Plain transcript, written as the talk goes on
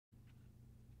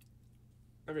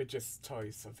let me just tell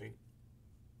you something.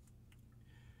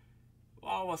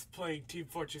 While I was playing Team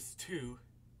Fortress 2,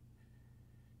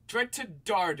 Trenton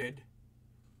Darden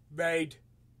made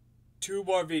 2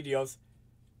 more videos,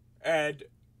 and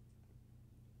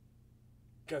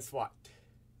guess what?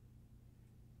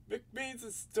 McMeans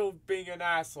is still being an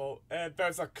asshole, and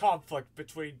there's a conflict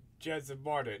between Jez and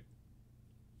Martin.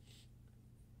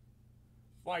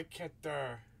 Why can't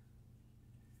their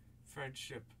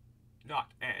friendship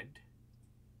not end?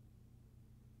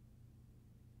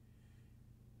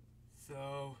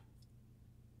 So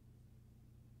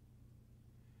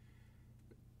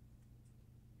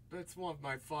that's one of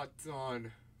my thoughts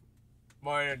on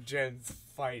Martin and Jen's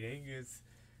fighting, is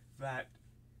that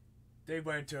they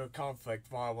went into a conflict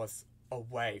while I was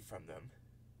away from them.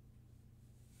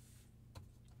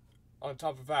 On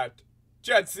top of that,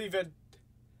 Jen's even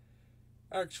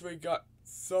actually got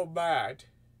so mad.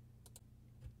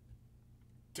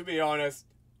 To be honest,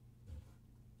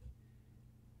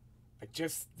 I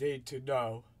just need to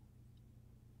know,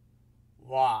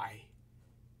 why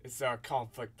is there a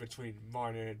conflict between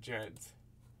Martin and Jens?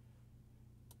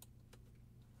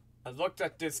 I looked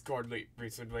at Discord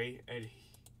recently,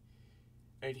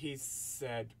 and he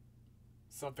said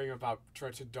something about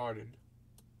Trenton Darden.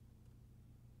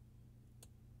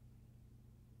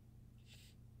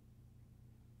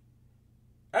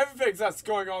 Everything that's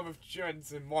going on with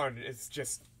Jens and Martin is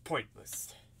just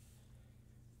pointless.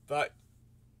 But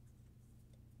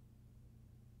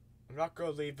I'm not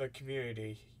going to leave the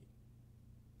community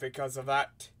because of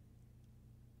that.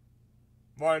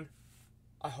 Martin,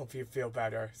 I hope you feel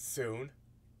better soon.